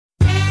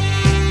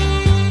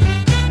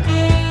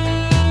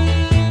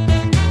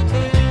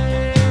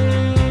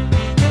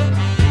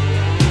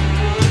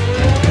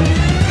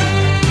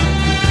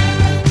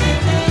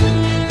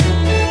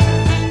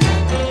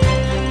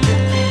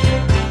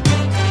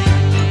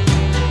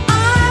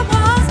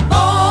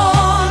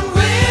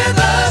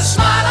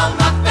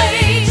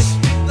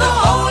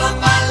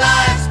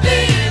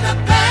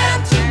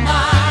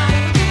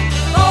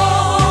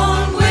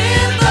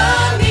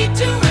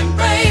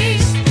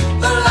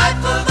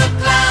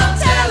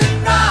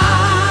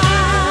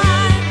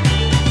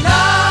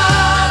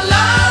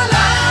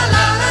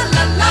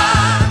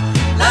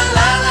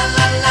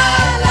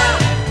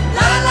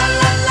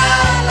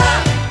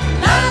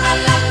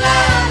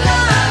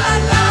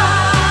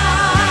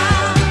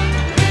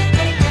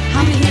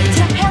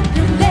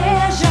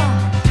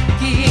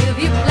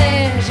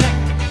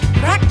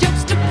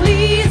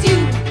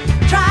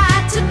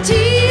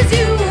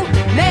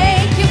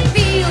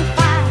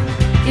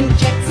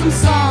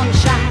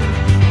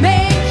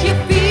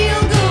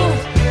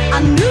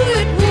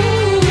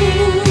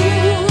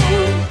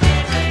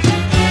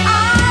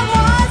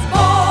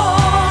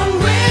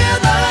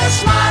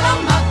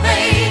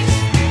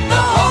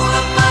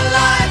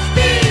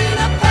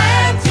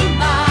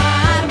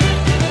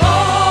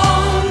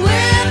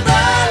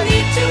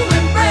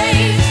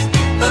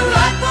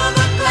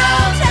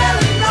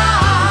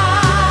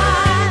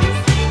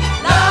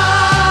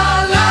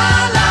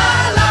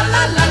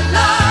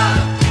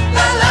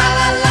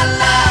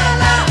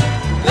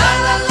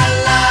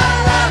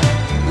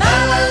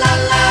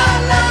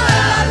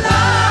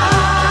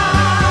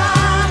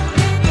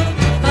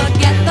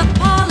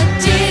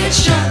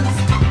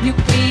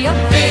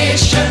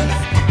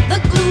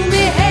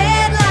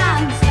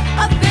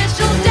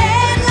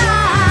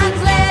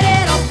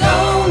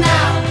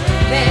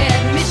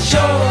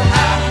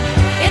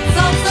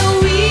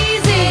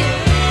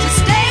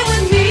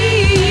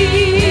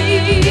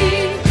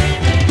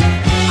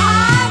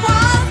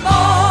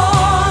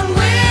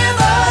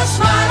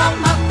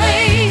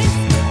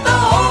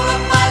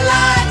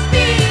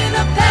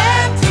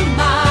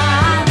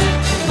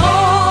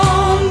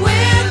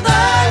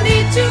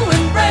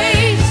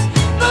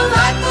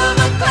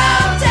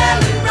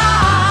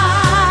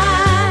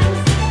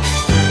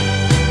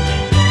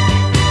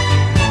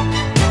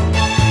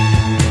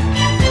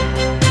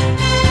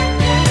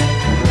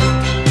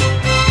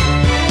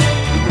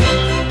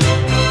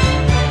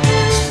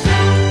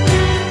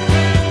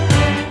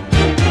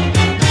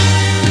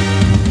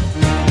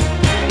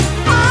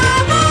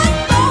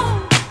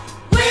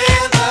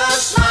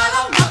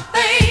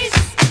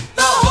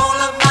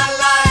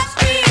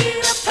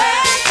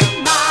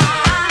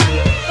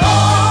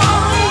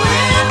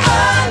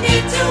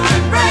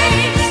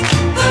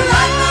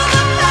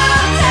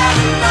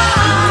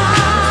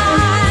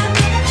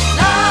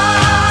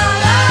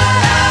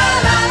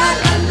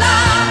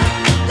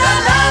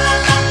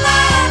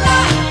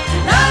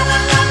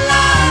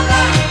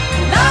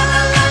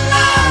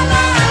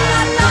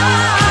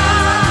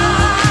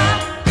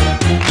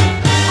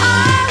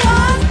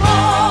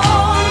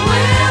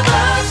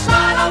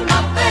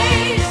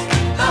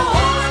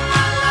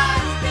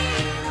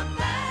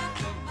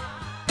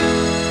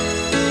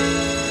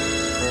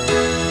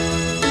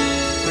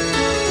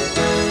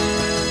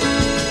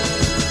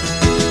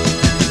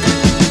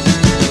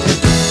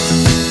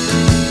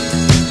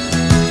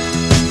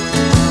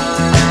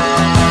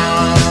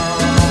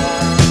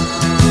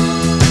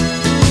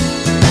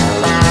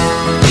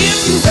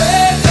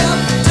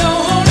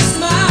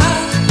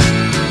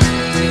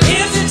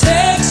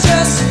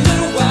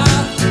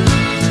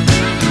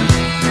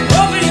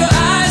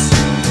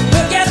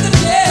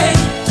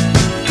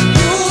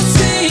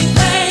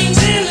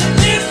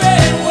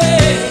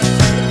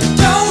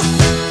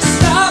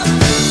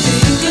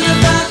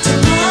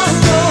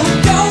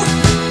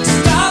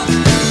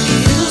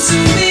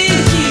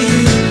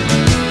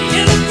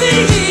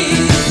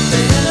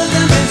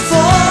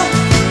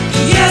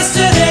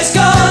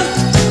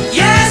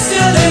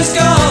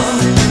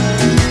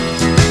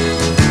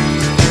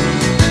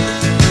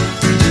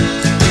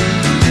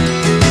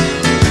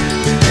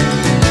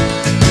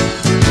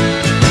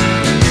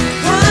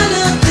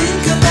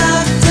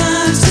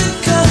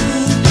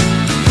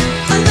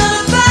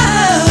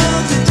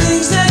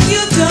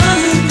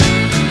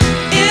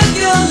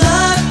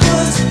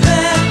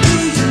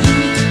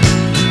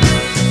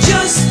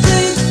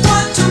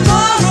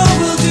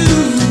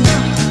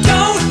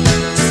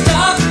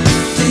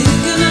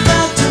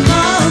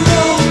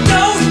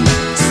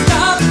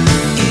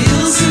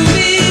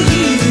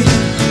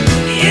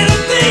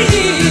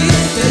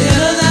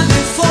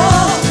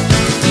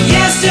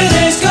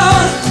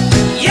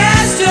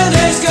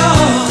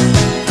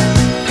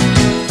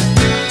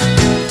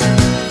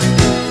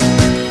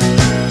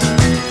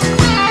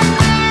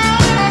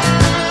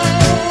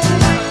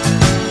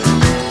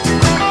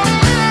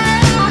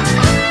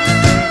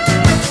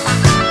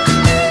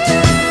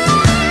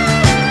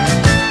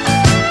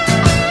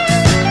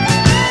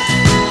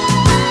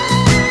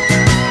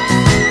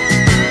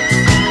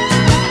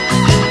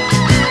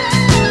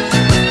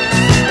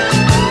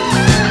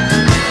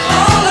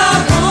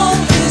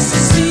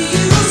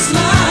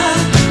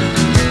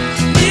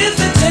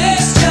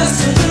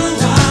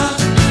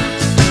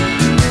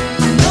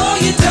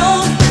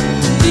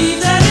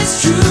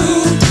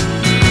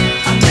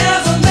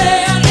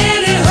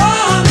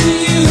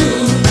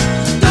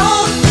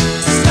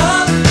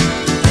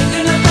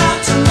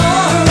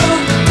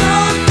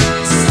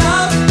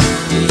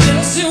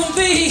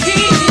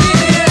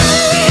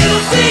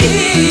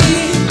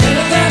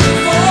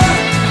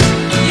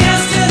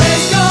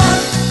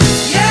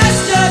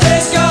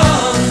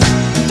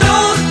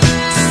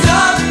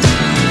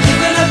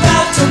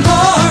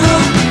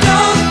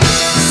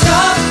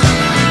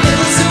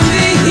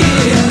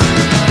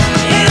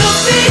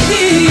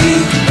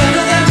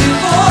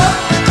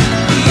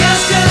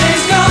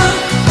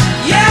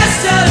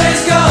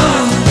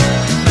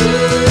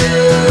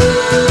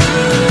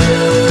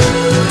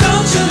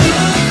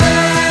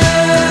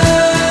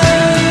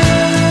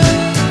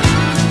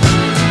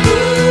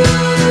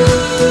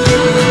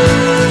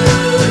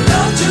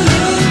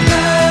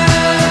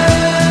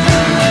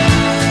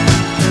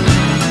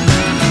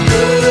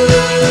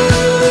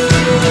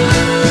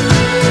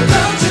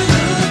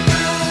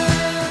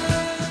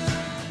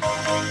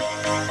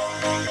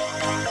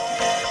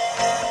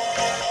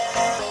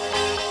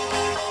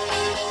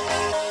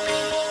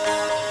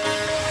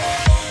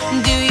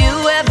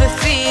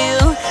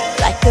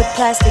like a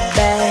plastic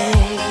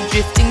bag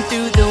drifting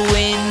through the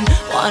wind,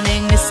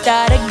 wanting to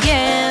start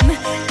again.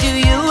 Do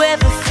you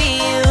ever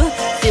feel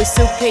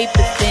so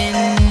paper thin,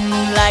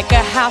 like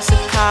a house of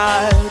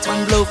cards,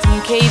 one blow from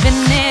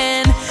caving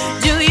in?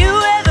 Do you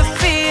ever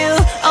feel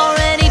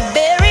already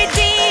buried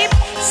deep,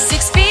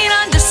 6 feet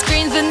under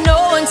screens but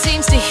no one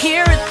seems to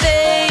hear a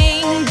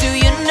thing? Do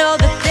you know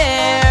that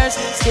there's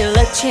still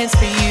a chance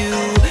for you,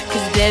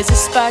 'cause there's a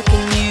spark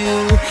in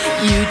you.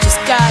 You just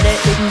gotta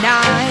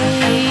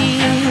ignite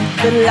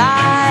the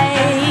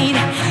light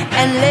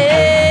and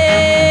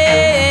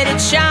let it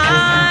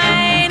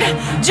shine.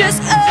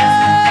 Just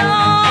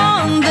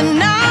own the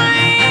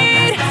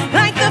night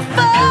like the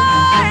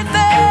 4th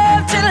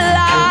of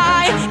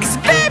July. 'Cause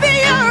baby,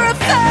 you're a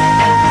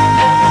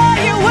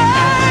firework.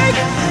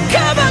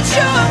 Come on,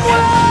 show 'em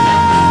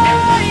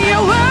what you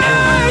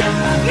worth.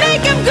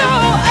 Make 'em go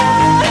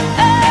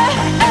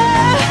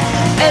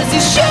as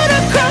you shoot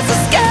across the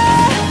sky.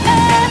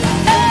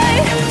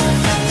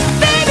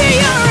 Baby,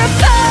 you're a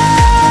firework.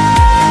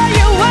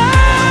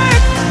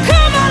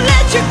 Come on,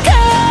 let your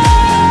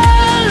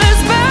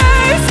colors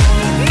burst.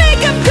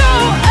 Make 'em go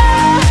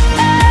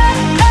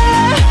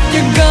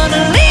you're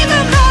gonna leave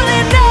 'em all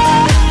in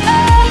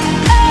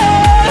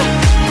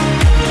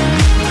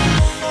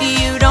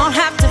You don't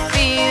have to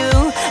feel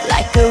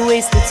like a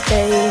wasted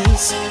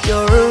space.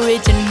 You're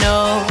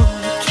original,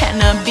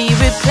 cannot be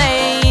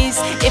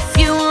replaced. If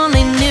you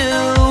only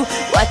knew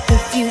what the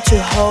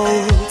future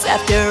holds.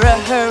 After a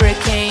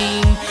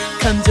hurricane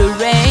comes a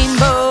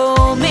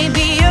rainbow.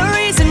 Maybe a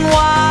reason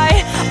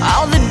why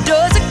all the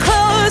doors are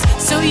closed,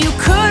 so you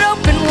could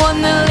open one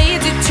that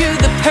leads you to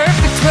the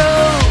perfect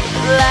road.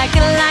 Like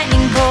a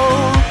lightning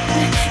bolt,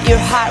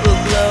 your heart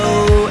will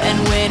glow, and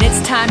when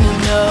it's time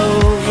you'll know.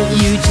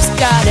 You just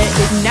gotta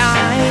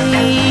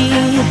ignite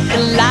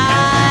the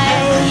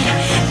light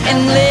and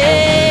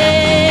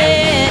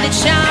let it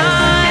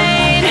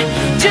shine.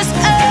 Just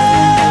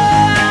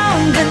own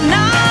the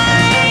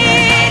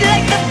night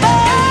like the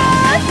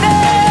 4th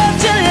of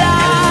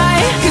July.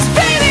 'Cause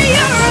baby,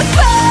 you're a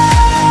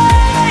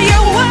firework.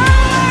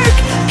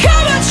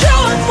 Come on,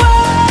 show 'em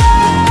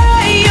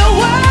what you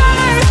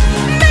worth.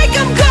 Make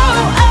 'em go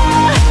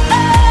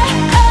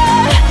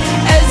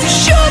as you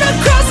shoot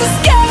across the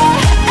sky.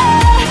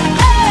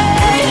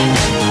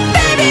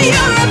 Baby,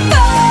 you're a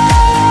firework.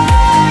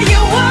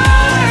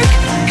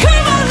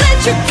 Come on, let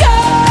your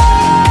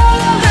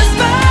colors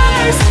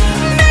burst.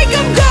 Make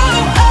 'em go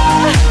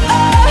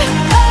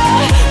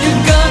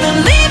you're gonna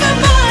leave 'em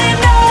all in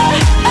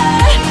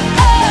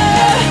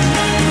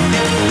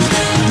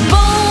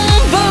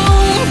Boom,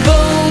 boom,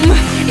 boom.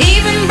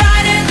 Even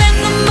brighter than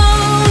the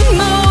moon,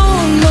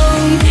 moon,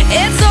 moon.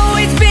 It's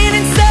always been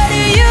inside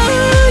of you,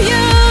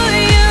 you,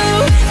 you.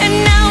 And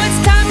now it's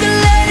time to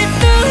let it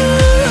through.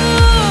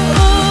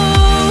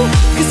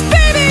 'Cause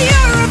baby,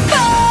 you're a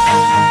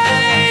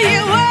firework.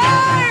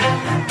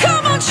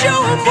 Come on, show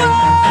 'em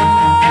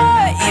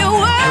what you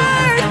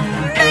worth.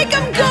 Make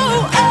 'em go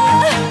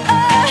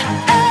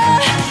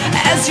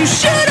as you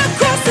shoot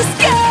across the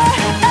sky.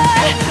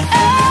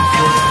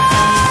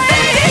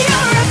 Baby,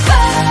 you're a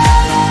firework.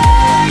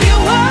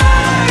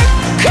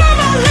 Come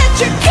on, let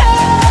your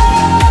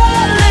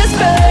colors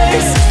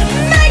burst.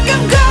 Make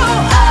 'em go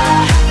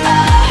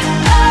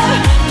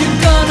you're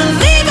gonna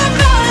leave 'em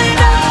all in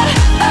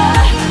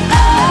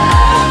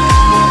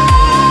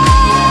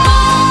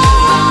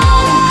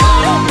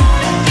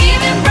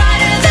Even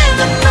brighter than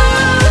the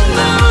moon,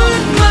 moon,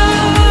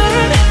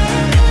 moon.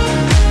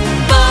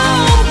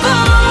 Boom,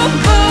 boom,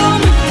 boom.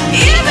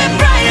 Even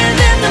brighter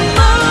than the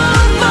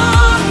moon,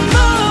 moon,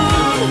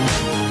 moon.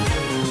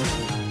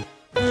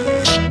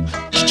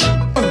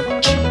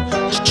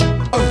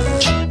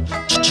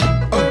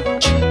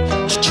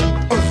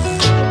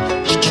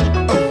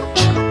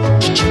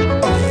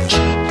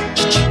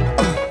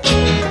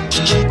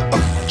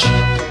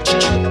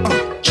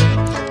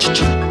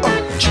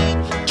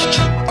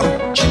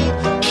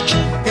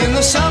 In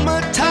the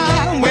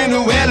summertime, when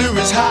the weather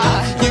is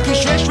high, you can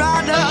stretch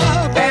right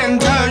up and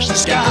touch the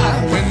sky.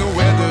 When the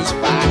weather's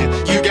fine,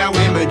 you got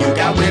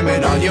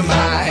women on your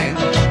mind.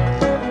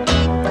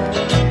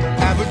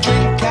 Have a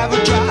drink, have a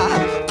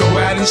drive, go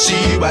out and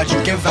see what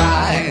you can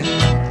find.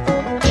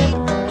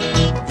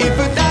 If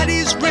a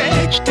daddy's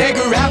rich, take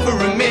her out for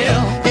a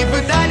meal. If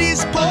a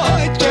daddy's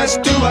poor,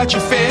 just do what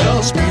you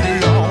feel. Speed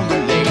along the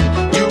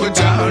lane, you can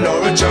turn or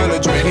a turn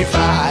of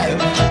 25.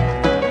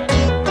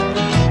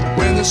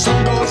 When the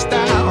sun goes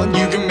down,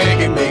 you can make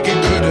it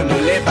good and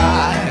live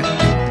by.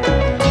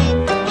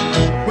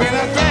 We're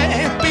not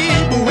bad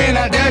people, we're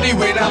not dirty,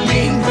 we're not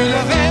mean. We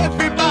love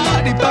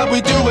everybody, but we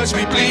do as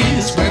we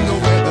please. When the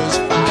weather's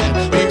fine,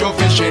 we go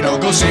fishing or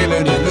go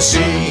sailing in the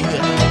sea.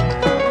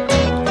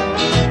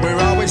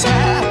 We're always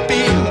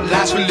happy,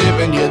 life's for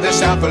living, yeah,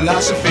 that's our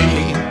philosophy.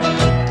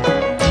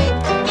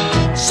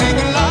 Sing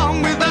along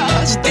with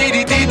us,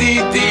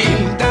 dee-dee-dee-dee-dee.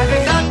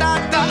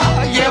 Da-da-da-da-da,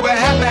 yeah,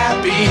 we're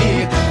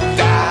happy.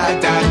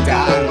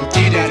 Da-da-da,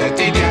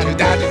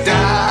 dee-da-da-dee-da-da-da-da.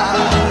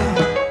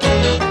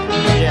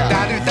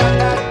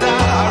 Da-da-da-da-da,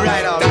 all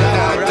right, all right,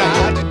 all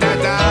right.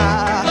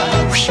 Da-da-da-da.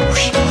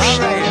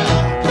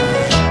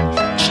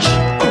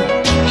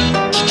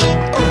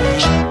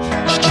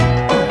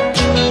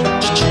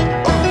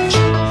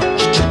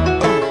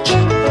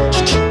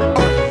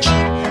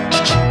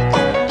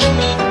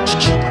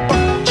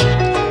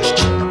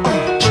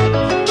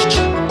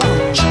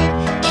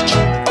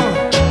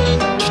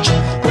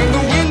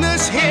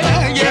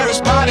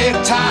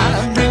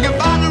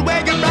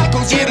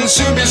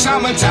 soon be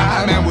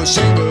summertime and we'll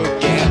sing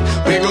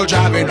again. We go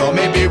driving or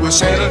maybe we'll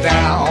settle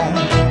down.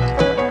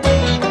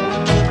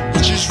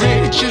 If she's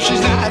rich, if she's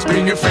nice,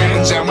 bring your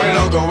friends and we'll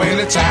all go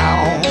into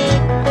town.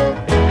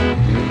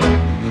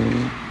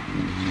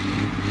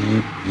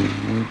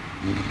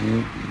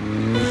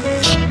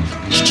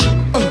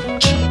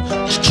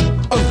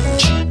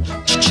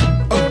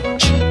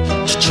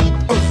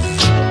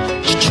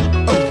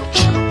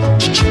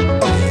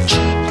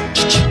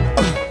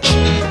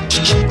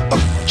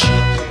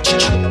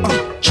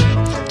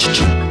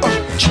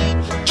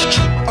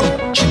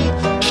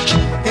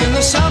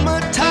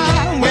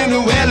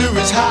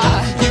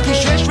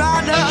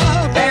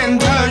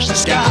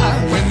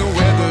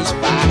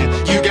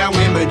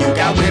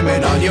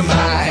 Women on your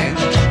mind.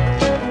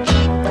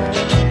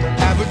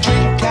 Have a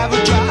drink, have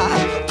a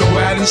drive, go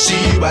out and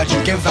see what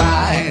you can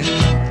find.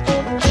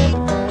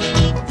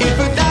 If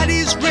a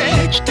daddy's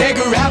rich, take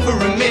her out for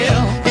a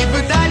meal. If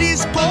a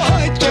daddy's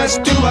poor,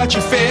 just do what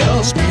you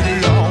feel. Speed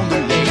along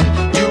the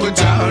lane, do a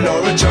turn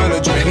or a turn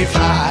of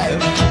 25.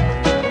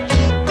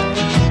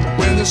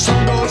 When the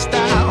sun goes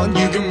down,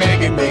 you can make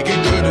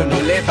it good and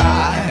live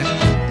by.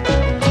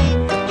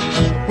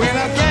 We're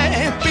not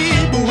bad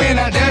people, we're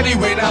not dirty,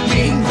 we're not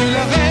mean. We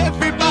love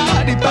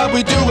everybody, but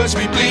we do as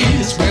we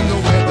please. When the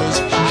weather's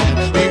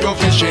fine, we go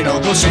fishing or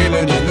go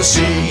sailing in the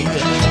sea.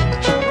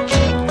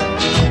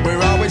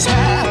 We're always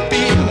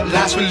happy,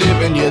 life's we're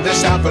living, yeah,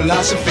 that's our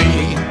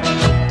philosophy.